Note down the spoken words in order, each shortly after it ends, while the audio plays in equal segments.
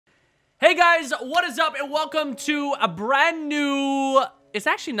Hey guys, what is up and welcome to a brand new, it's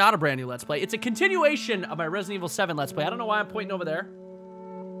actually not a brand new Let's Play. It's a continuation of my Resident Evil 7 Let's Play. I don't know why I'm pointing over there.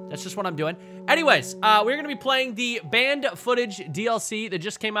 That's just what I'm doing. Anyways, we're going to be playing the banned footage DLC that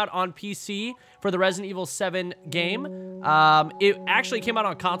just came out on PC for the Resident Evil 7 game. It actually came out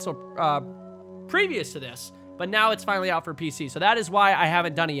on console previous to this, but now it's finally out for PC. So that is why I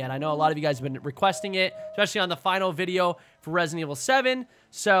haven't done it yet. I know a lot of you guys have been requesting it, especially on the final video for Resident Evil 7.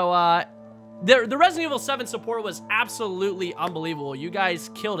 So, the Resident Evil 7 support was absolutely unbelievable. You guys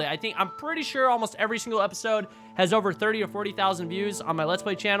killed it. I'm pretty sure almost every single episode has over 30 or 40,000 views on my Let's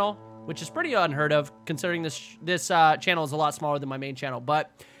Play channel, which is pretty unheard of considering this channel is a lot smaller than my main channel. But,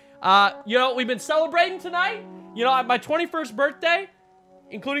 you know, we've been celebrating tonight. You know, my 21st birthday,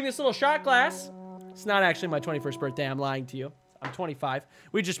 including this little shot glass. It's not actually my 21st birthday. I'm lying to you. I'm 25.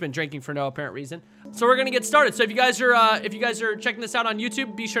 We've just been drinking for no apparent reason. So we're gonna get started. So if you guys are checking this out on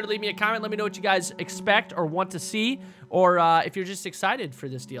YouTube, be sure to leave me a comment. Let me know what you guys expect or want to see, or if you're just excited for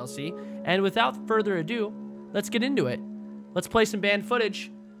this DLC. And without further ado, let's get into it. Let's play some banned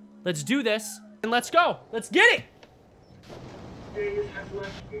footage. Let's do this, and let's go. Let's get it. Days have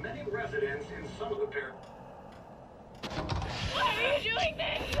left many residents in some of the Why are you doing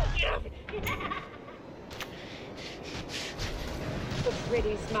this? The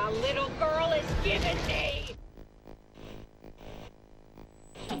pretties my little girl has given me.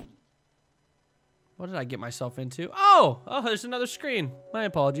 What did I get myself into? Oh, there's another screen. My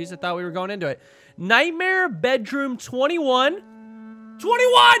apologies. I thought we were going into it. Nightmare Bedroom 21.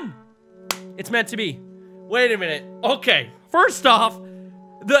 21! It's meant to be. Wait a minute. Okay. First off,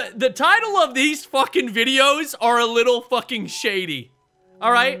 the title of these fucking videos are a little fucking shady.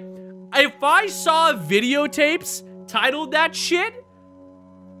 All right? If I saw videotapes titled that shit,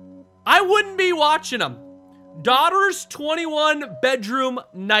 I wouldn't be watching them. Daughter's 21 Bedroom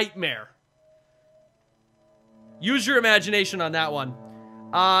Nightmare. Use your imagination on that one.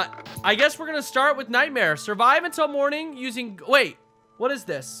 I guess we're gonna start with Nightmare. Survive until morning using... Wait, what is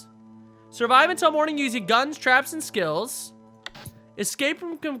this? Survive until morning using guns, traps, and skills. Escape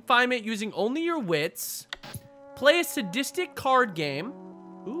from confinement using only your wits. Play a sadistic card game.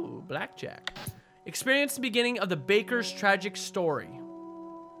 Ooh, blackjack. Experience the beginning of the Baker's tragic story.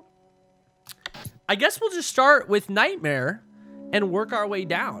 I guess we'll just start with Nightmare and work our way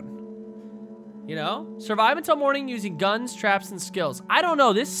down. You know? Survive until morning using guns, traps, and skills. I don't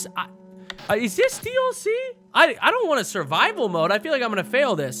know. This... is this DLC? I don't want a survival mode. I feel like I'm gonna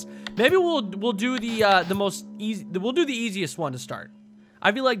fail this. Maybe we'll do the most easy... We'll do the easiest one to start.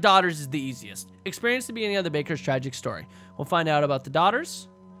 I feel like Daughters is the easiest. Experience the beginning of the Baker's tragic story. We'll find out about the Daughters.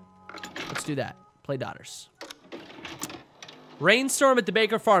 Let's do that. Play Daughters. Rainstorm at the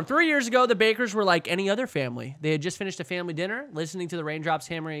Baker farm. 3 years ago, the Bakers were like any other family. They had just finished a family dinner, listening to the raindrops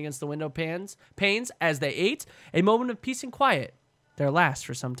hammering against the window panes as they ate. A moment of peace and quiet. Their last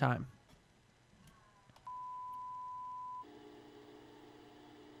for some time.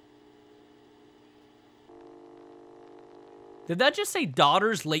 Did that just say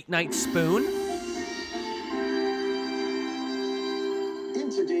Daughter's Late Night Spoon? In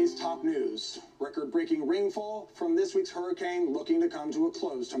today's top news, record-breaking rainfall from this week's hurricane looking to come to a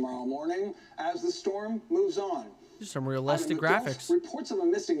close tomorrow morning as the storm moves on. There's some realistic graphics. Reports of a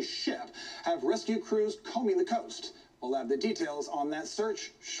missing ship have rescue crews combing the coast. We'll have the details on that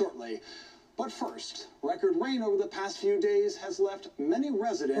search shortly. But first, record rain over the past few days has left many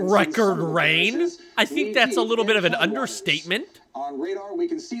residents... Record rain? I think that's a little bit of an understatement. On radar, we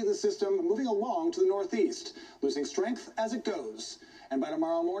can see the system moving along to the northeast, losing strength as it goes. And by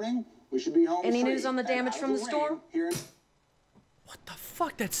tomorrow morning, we should be home. Any news on the damage from the storm? What the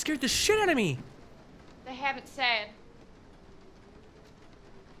fuck? That scared the shit out of me. They haven't said.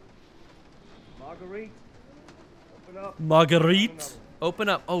 Marguerite, open up. Marguerite, open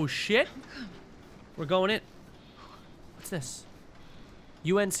up. Oh shit. We're going in. What's this?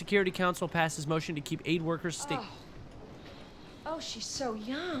 UN Security Council passes motion to keep aid workers stay. Oh, she's so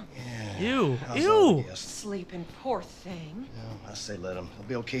young. Yeah. Ew. How's Ew. all this? Sleeping, poor thing. Yeah, I say let him. He'll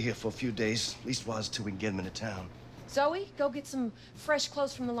be okay here for a few days. At least while till we can get him into town. Zoe, go get some fresh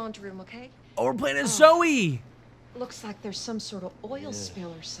clothes from the laundry room, okay? Oh, we're playing as Zoe. Looks like there's some sort of oil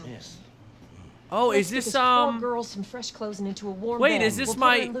spill or something. Yes. Oh, Let's is get this this poor girl some fresh clothes and into a warm Wait, bed. is this We'll put her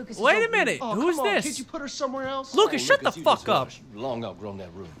my... in Lucas's Wait a old room. minute. Oh, Who's come on. this? Can't you put her somewhere else? Lucas, shut the fuck up. Long outgrown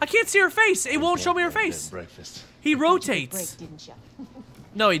that room. I can't see her face. It won't show me her face. Breakfast. He rotates. Break, didn't you?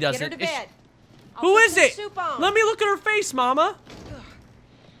 No, he Get doesn't. her to It's- bed. I'll Who put is some it? Soup on. Let me look at her face, Mama.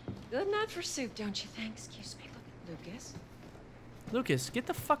 Good night for soup, don't you think? Excuse me, look at Lucas. Lucas, get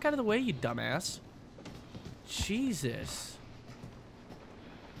the fuck out of the way, you dumbass. Jesus.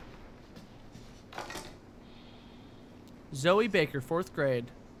 Zoe Baker, 4th grade.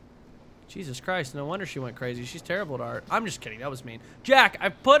 Jesus Christ, no wonder she went crazy. She's terrible at art. I'm just kidding, that was mean. Jack, I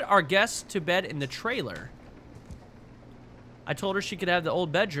put our guests to bed in the trailer. I told her she could have the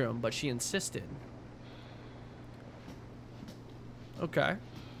old bedroom, but she insisted. Okay.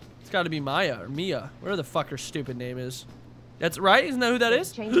 It's gotta be Maya or Mia. Whatever the fuck her stupid name is. That's right? Isn't that who that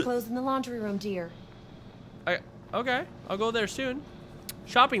is? Change clothes in the laundry room, dear. Okay, I'll go there soon.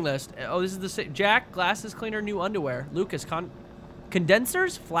 Shopping list. Oh, this is the same. Jack, glasses cleaner, new underwear. Lucas,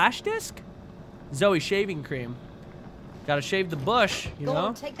 condensers, flash disc. Zoe, shaving cream. Gotta shave the bush, you know? Go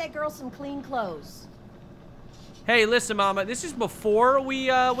on, take that girl some clean clothes. Hey, listen, Mama. This is before we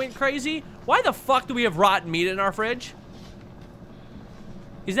went crazy. Why the fuck do we have rotten meat in our fridge?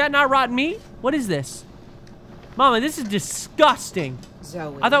 Is that not rotten meat? What is this? Mama, this is disgusting.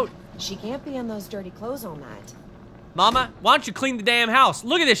 Zoe, I thought... she can't be in those dirty clothes all night. Mama, why don't you clean the damn house?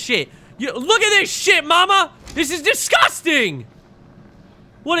 Look at this shit. Look at this shit, Mama. This is disgusting.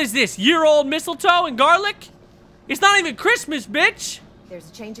 What is this? Year-old mistletoe and garlic? It's not even Christmas, bitch. There's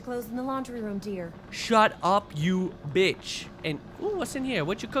a change of clothes in the laundry room, dear. Shut up, you bitch. And, ooh, what's in here?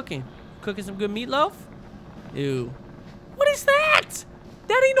 What you cooking? Cooking some good meatloaf? Ew. What is that?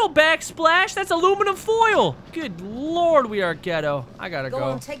 That ain't no backsplash. That's aluminum foil. Good Lord, we are ghetto. I gotta go. Go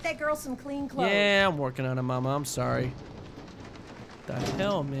on, take that girl some clean clothes. Yeah, I'm working on it, Mama. I'm sorry. The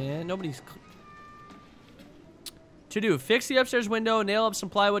hell, man? Nobody's... To do, fix the upstairs window, nail up some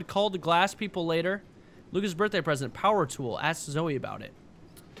plywood, call the glass people later. Lucas' birthday present, power tool. Ask Zoe about it.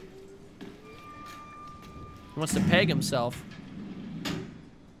 He wants to peg himself.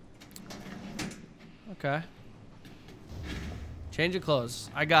 Okay. Change of clothes.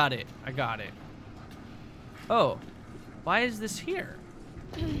 I got it. I got it. Oh. Why is this here?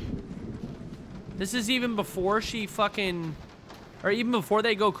 This is even before she fucking... Or even before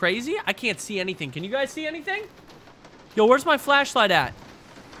they go crazy? I can't see anything. Can you guys see anything? Yo, where's my flashlight at?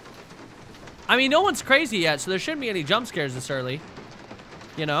 I mean, no one's crazy yet, so there shouldn't be any jump scares this early.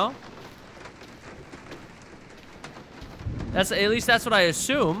 You know? At least that's what I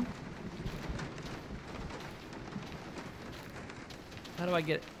assume. How do I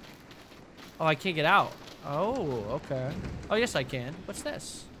get... Oh, I can't get out. Oh, okay. Oh, yes, I can. What's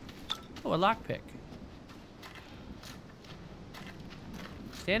this? Oh, a lockpick.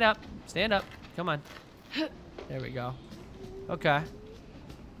 Stand up. Stand up. Come on. There we go. Okay.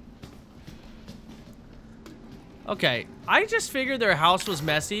 Okay. I just figured their house was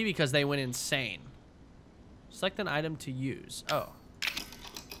messy because they went insane. Select an item to use. Oh.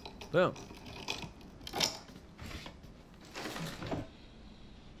 Boom.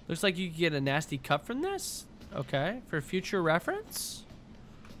 Looks like you could get a nasty cup from this. Okay. For future reference.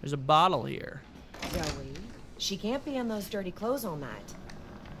 There's a bottle here. Zoe, she can't be in those dirty clothes all night.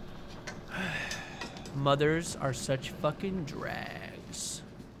 Mothers are such fucking drags.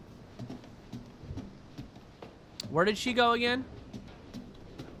 Where did she go again?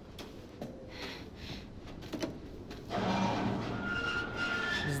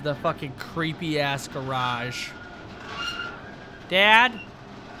 This is the fucking creepy ass garage. Dad?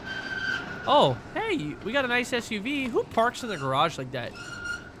 Oh, hey, we got a nice SUV. Who parks in the garage like that?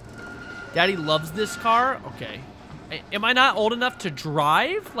 Daddy loves this car? Okay. Am I not old enough to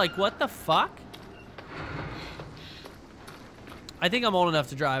drive? Like, what the fuck? I think I'm old enough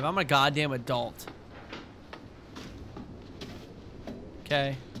to drive. I'm a goddamn adult.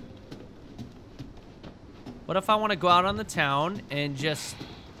 Okay. What if I want to go out on the town and just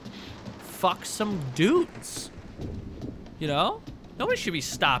fuck some dudes? You know? Nobody should be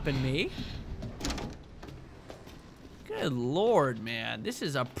stopping me. Good Lord, man. This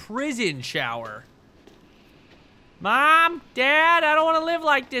is a prison shower. Mom, Dad, I don't want to live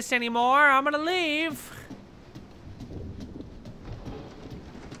like this anymore. I'm gonna leave.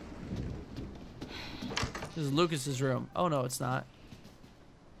 This is Lucas's room. Oh, no, it's not.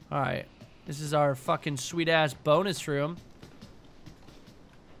 All right. This is our fucking sweet-ass bonus room.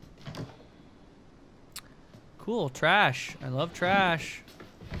 Cool. Trash. I love trash.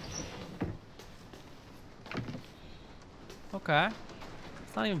 Okay.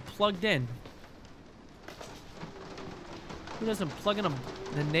 It's not even plugged in. Who doesn't plug in a...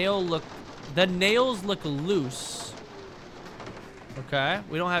 The nails look loose. Okay.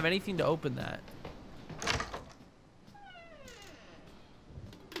 We don't have anything to open that.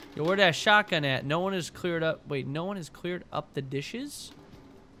 Yo, where that shotgun at? No one has cleared up... Wait, no one has cleared up the dishes?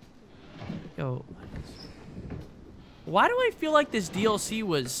 Yo. Why do I feel like this DLC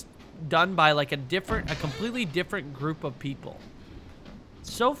was done by like a completely different group of people?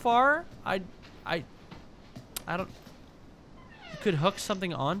 So far, I don't... You could hook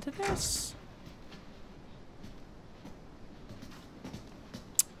something onto this?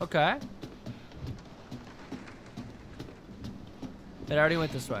 Okay. It already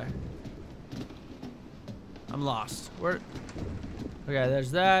went this way. I'm lost. Where? Okay,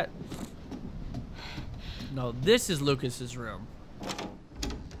 there's that. No, this is Lucas's room.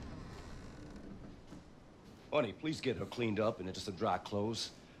 Honey, please get her cleaned up and into some dry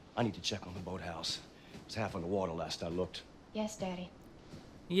clothes. I need to check on the boathouse. It was half underwater last I looked. Yes, Daddy.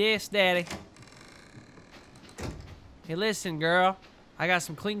 Yes, Daddy. Hey, listen, girl. I got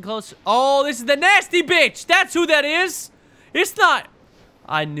some clean clothes. Oh, this is the nasty bitch. That's who that is. It's not.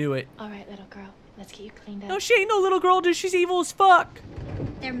 I knew it. All right, little girl. Let's get you cleaned up. No, she ain't no little girl, dude. She's evil as fuck.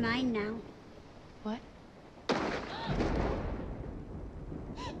 They're mine now. What?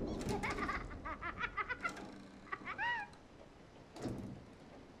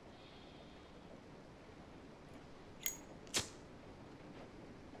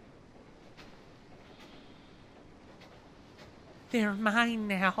 They're mine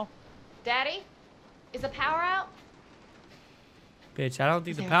now. Daddy? Is the power out? Bitch, I don't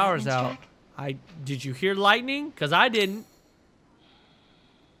think Is the there a power's lightning out. strike? Did you hear lightning? Because I didn't.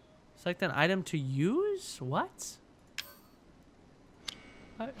 Select an item to use? What?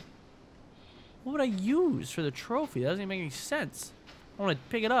 What would I use for the trophy? That doesn't even make any sense. I want to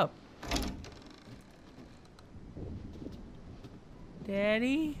pick it up.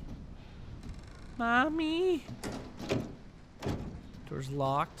 Daddy? Mommy? Door's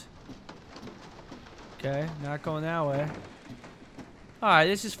locked. Okay, not going that way. Alright,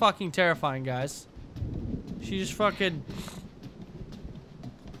 this is fucking terrifying, guys. She just fucking...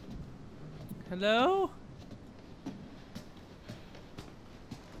 Hello?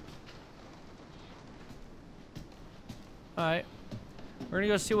 Alright. We're gonna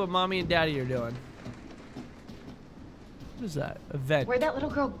go see what mommy and daddy are doing. What is that? A vent. Where'd that little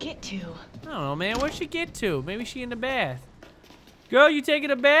girl get to? I don't know, man. Where'd she get to? Maybe she in the bath. Girl, you taking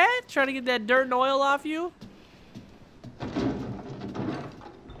a bath? Trying to get that dirt and oil off you?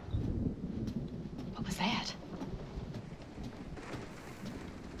 What was that?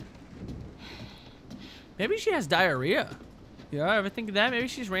 Maybe she has diarrhea. You ever think of that? Maybe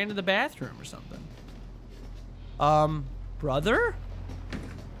she just ran to the bathroom or something. Brother?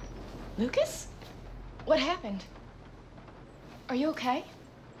 Lucas? What happened? Are you okay?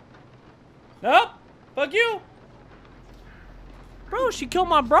 Nope. Fuck you. Bro, she killed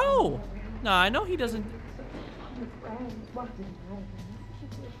my bro. Nah, I know he doesn't.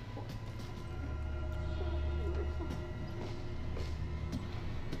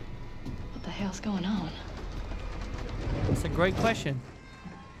 What the hell's going on? That's a great question.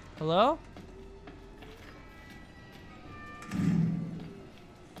 Hello?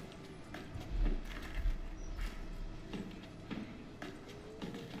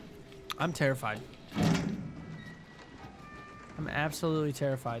 I'm terrified. I'm absolutely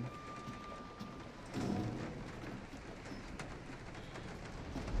terrified.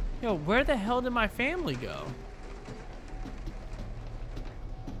 Yo, where the hell did my family go?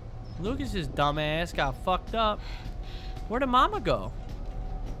 Lucas's dumbass got fucked up. Where did mama go?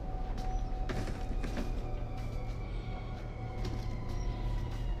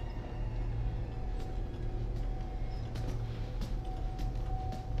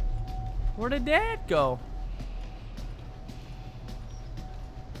 Where did dad go?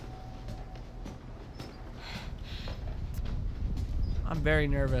 I'm very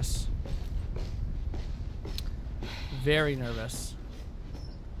nervous. Very nervous.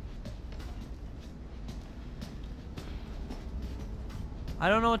 I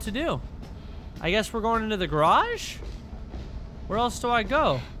don't know what to do. I guess we're going into the garage? Where else do I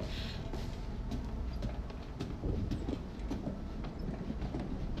go?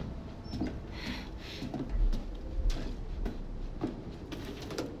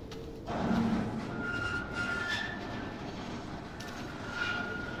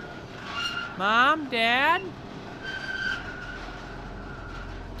 Mom, Dad?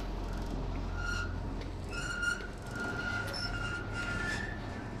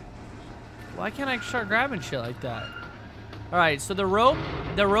 Why can't I start grabbing shit like that? All right, so the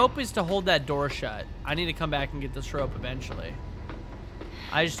rope is to hold that door shut. I need to come back and get this rope eventually.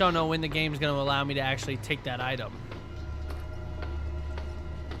 I just don't know when the game's gonna allow me to actually take that item.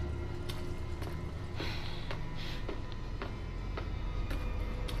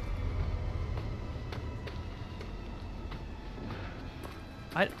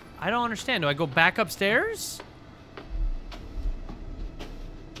 I don't understand. Do I go back upstairs?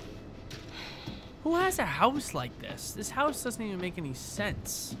 Who has a house like this? This house doesn't even make any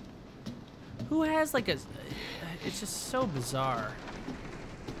sense. Who has like a... It's just so bizarre.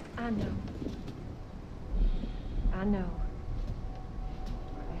 I know. I know.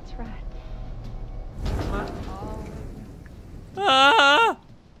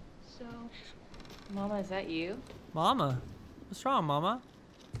 you? Mama. What's wrong, Mama?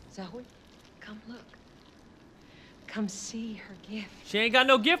 Zoe, come look. Come see her gift. She ain't got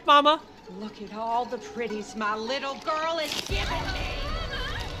no gift, Mama. Look at all the pretties my little girl is giving me.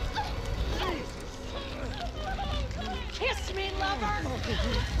 Kiss me, lover.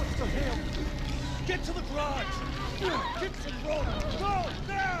 What the hell? Get to the garage! Get to the road! Go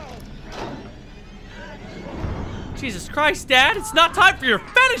now! Jesus Christ, Dad. It's not time for your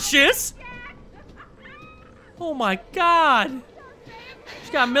fetishes. Oh my God. She's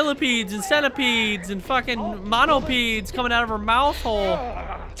got millipedes and centipedes and fucking monopedes coming out of her mouth hole.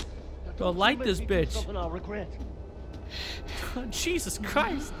 Go light this bitch. Something I'll regret. Jesus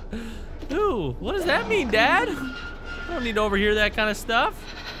Christ. Ooh, what does that mean, Dad? I don't need to overhear that kind of stuff.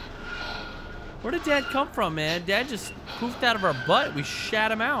 Where did Dad come from, man? Dad just poofed out of our butt. We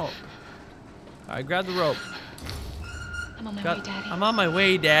shat him out. All right, grab the rope. I'm on my way, Daddy. I'm on my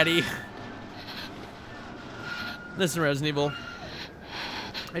way, Daddy. Listen, Resident Evil.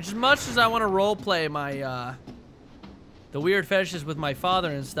 As much as I want to roleplay my, the weird fetishes with my father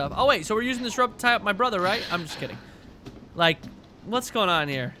and stuff. Oh, wait, so we're using this rope to tie up my brother, right? I'm just kidding. Like, what's going on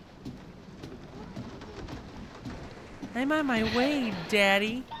here? I'm on my way,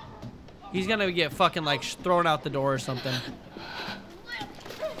 Daddy. He's gonna get fucking, like, thrown out the door or something.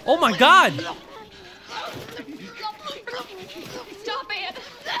 Oh, my God! Stop it!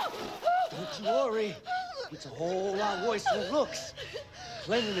 Don't you worry. It's a whole lot worse than it looks.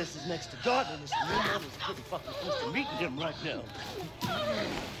 Cleanliness is next to godliness, and your mom is pretty fucking close to meeting him right now.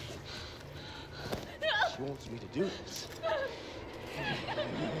 She wants me to do this.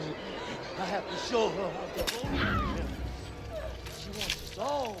 I have to show her how to hold him. She wants us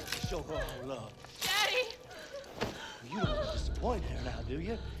all to show her our love. Daddy! You don't want to disappoint her now, do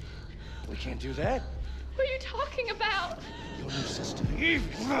you? We can't do that. What are you talking about? Your new sister, Eve.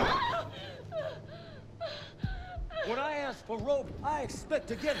 When I ask for rope, I expect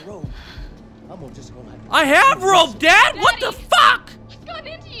to get rope. I'm just gonna have to... I have rope, Dad! What the fuck? What's gotten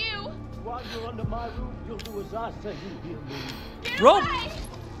into you? While you're under my roof, you'll do as I say. You hear me? Get Rope? away!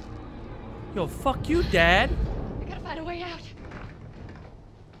 Yo, fuck you, Dad. I gotta find a way out.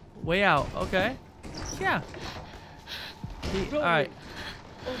 Way out, okay. Yeah. Alright.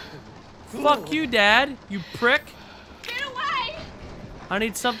 Fuck you, Dad, you prick. Get away! I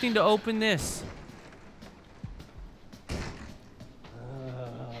need something to open this.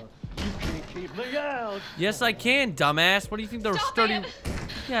 You can't keep me out. Yes, I can, dumbass. What do you think they're Stop sturdy? it.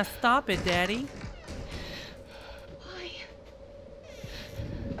 Yeah, stop it, Daddy. Why?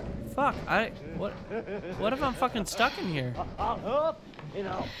 Fuck, what if I'm fucking stuck in here? I'll up and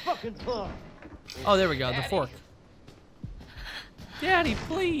I'll fucking plumb. Oh, there we go, the fork. Daddy,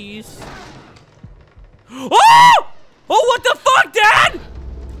 please. Oh! Oh, what the fuck, Dad?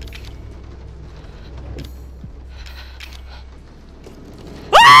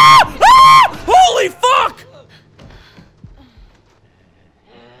 Ah! Ah! Holy fuck!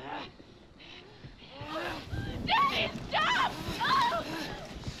 Daddy, stop! Oh!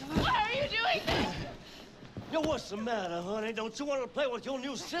 Why are you doing this? Yo, what's the matter, honey? Don't you want to play with your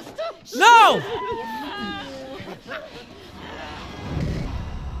new sister? No!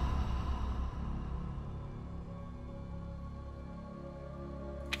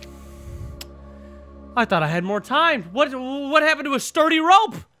 I thought I had more time. What happened to a sturdy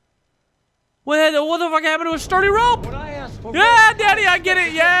rope? What the fuck happened to a sturdy rope? When I ask for Yeah, rope, Daddy, I get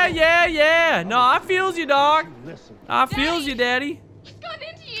it. Yeah. No, I feels you, dog. listen. I feels you, Daddy. What's gotten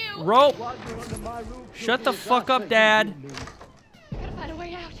into you? Rope. While you're under my roof, Shut the fuck up, Dad. I gotta find a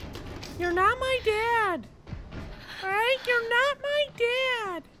way out. You're not my dad. Alright? You're not my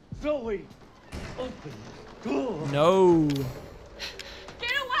dad. Zoe, open the door. No.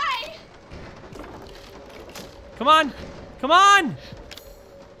 Get away! Come on. Come on.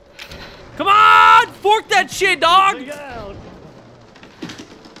 Come on! Fork that shit, dog! Get out.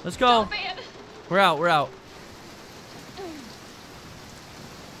 Let's go. Stop it! We're out. We're out.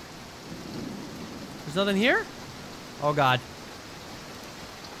 There's nothing here? Oh, God.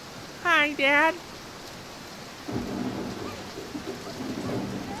 Hi, Dad.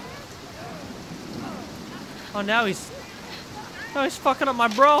 Oh, now he's fucking up my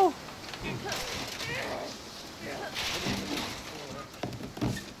bro.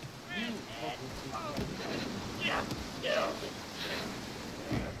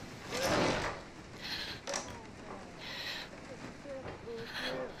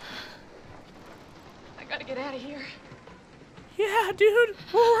 I gotta get out of here. Yeah, dude.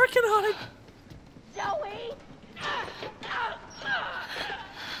 We're working on it. Zoe!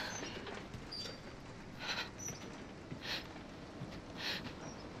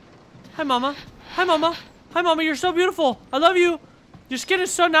 Hi, Mama. Hi, Mama. Hi, Mama. You're so beautiful. I love you. Your skin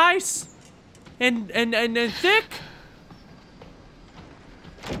is so nice. And thick.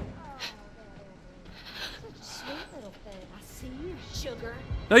 Sweet little thing. I see you, sugar.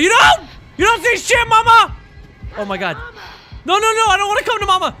 No, you don't. You don't see shit, Mama. Oh, my God. No, no, no. I don't want to come to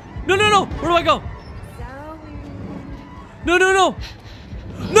Mama. No, no, no. Where do I go? No, no, no.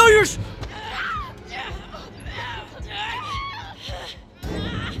 No, you're...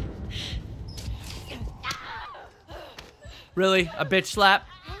 Really? A bitch slap?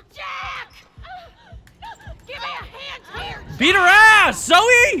 Jack! Give me a hand here! Beat her ass,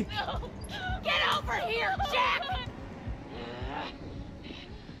 Zoe! Get over here, Jack!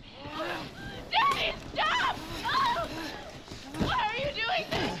 Daddy, stop! Why are you doing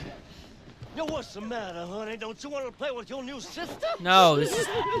this? Yo, what's the matter, honey? Don't you want to play with your new sister? No,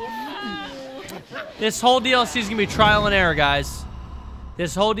 this whole DLC is gonna be trial and error, guys.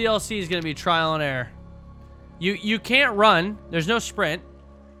 This whole DLC is gonna be trial and error. You can't run. There's no sprint.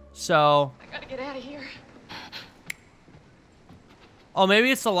 So. I gotta get out of here. Oh, maybe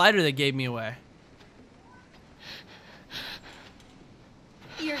it's the lighter that gave me away.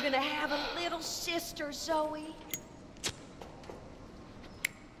 You're gonna have a little sister, Zoe.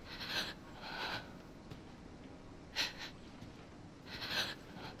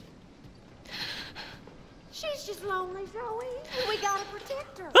 She's just lonely, Zoe. And we gotta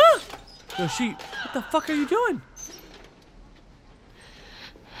protect her. Ah! Yo, what the fuck are you doing?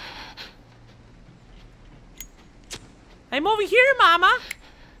 I'm over here, Mama.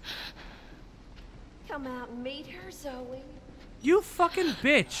 Come out and meet her, Zoe. You fucking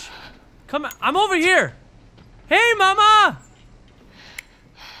bitch. Come on. I'm over here. Hey, Mama.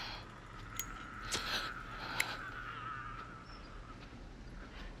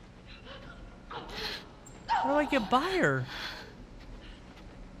 How do I get by her?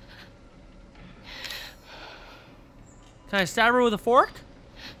 Can I stab her with a fork?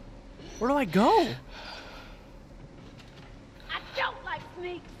 Where do I go? I don't like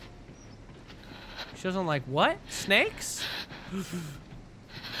snakes. She doesn't like what? Snakes?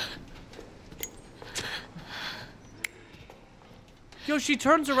 Yo, she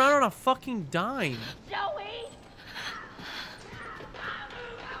turns around on a fucking dime. Joey!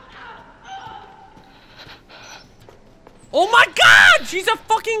 Oh my God! She's a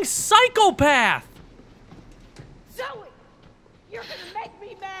fucking psychopath! Zoe! You're gonna make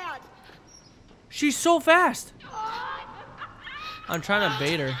me mad! She's so fast. I'm trying to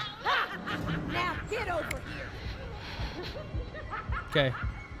bait her. Now get over here! Okay.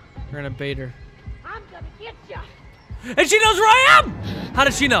 We're gonna bait her. I'm gonna get you! And she knows where I am! How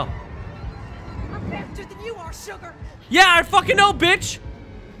does she know? I'm faster than you are, sugar! Yeah, I fucking know, bitch!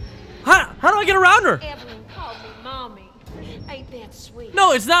 How do I get around her? Evelyn called me Mommy. Ain't that sweet?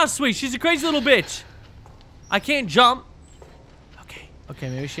 No, it's not sweet. She's a crazy little bitch. I can't jump. Okay. Okay,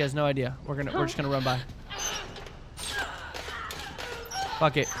 maybe she has no idea. We're just gonna run by.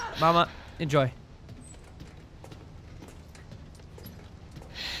 Fuck it. Mama, enjoy.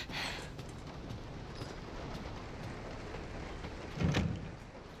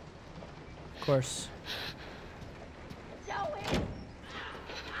 Of course. Joey!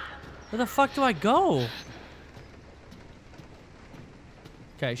 Where the fuck do I go?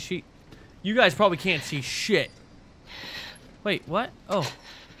 Okay, you guys probably can't see shit. Wait, what? Oh.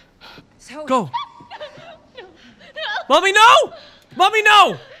 Zoe. Go. Mommy, no! Mommy,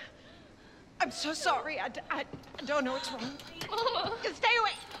 no! I'm so sorry. I don't know what's wrong. Mama! Stay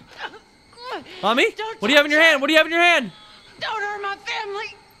away. Mommy? Don't What do you have in your hand? What do you have in your hand? Don't hurt my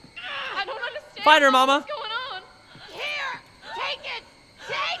family. I don't understand. Fight her, Mama. What's going on? Here! Take it!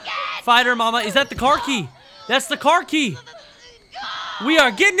 Take it! Fight her, Mama. Is that the car key? That's the car key. We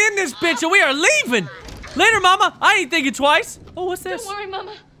are getting in this bitch and we are leaving. Later, Mama. I ain't thinking twice. Oh, what's this? Don't worry,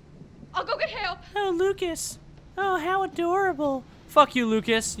 Mama. I'll go get help. Oh, Lucas. Oh, how adorable. Fuck you,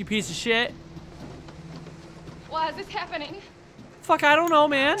 Lucas, you piece of shit. Why is this happening? Fuck, I don't know,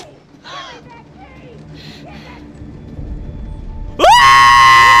 man.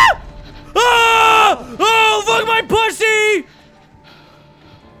 Ah! Ah! Oh, fuck my pussy!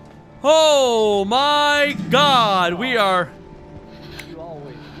 Oh my God, we are.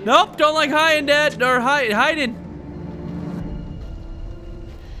 Nope, don't like hiding, Dad, or hiding.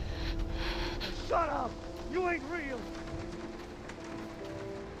 Shut up! You ain't real!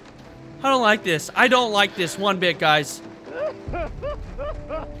 I don't like this. I don't like this one bit, guys.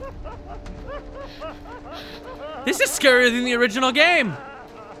 This is scarier than the original game.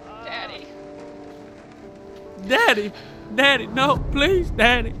 Daddy. Daddy. Daddy, no, please,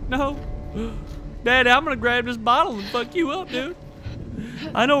 Daddy, no. Daddy, I'm gonna grab this bottle and fuck you up, dude.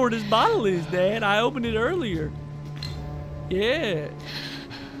 I know where this bottle is, Dad. I opened it earlier. Yeah.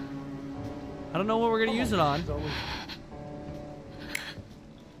 I don't know what we're gonna use it on.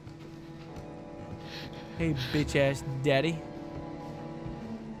 Hey, bitch ass daddy.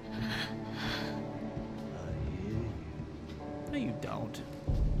 No, you don't.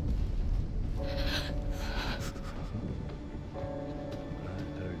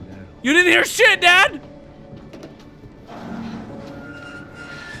 You didn't hear shit, Dad!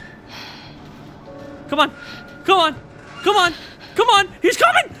 Come on! Come on! Come on! Come on! He's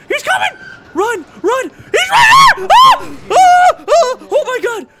coming! He's coming! Run! Run! He's right here! Ah! Ah! Ah! Oh my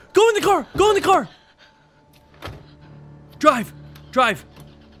god! Go in the car! Go in the car! Drive! Drive!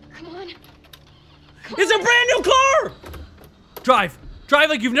 Come on. It's a brand new car! Drive! Drive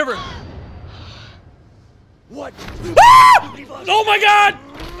like you've never... What? Ah! Oh my god!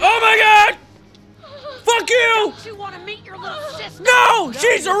 Oh my god! Fuck you! You want to meet your little sister? No!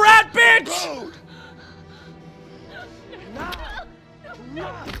 She's a rat bitch! Road.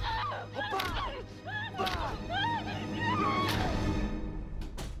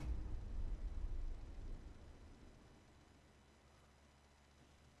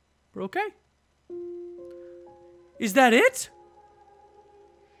 We're okay. Is that it?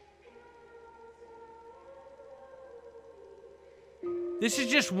 This is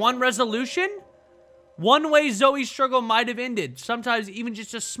just one resolution? One way Zoe's struggle might have ended. Sometimes even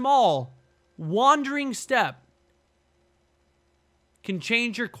just a small, wandering step can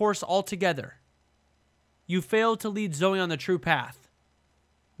change your course altogether. You failed to lead Zoe on the true path.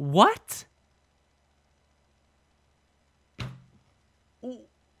 What?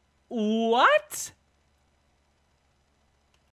 What?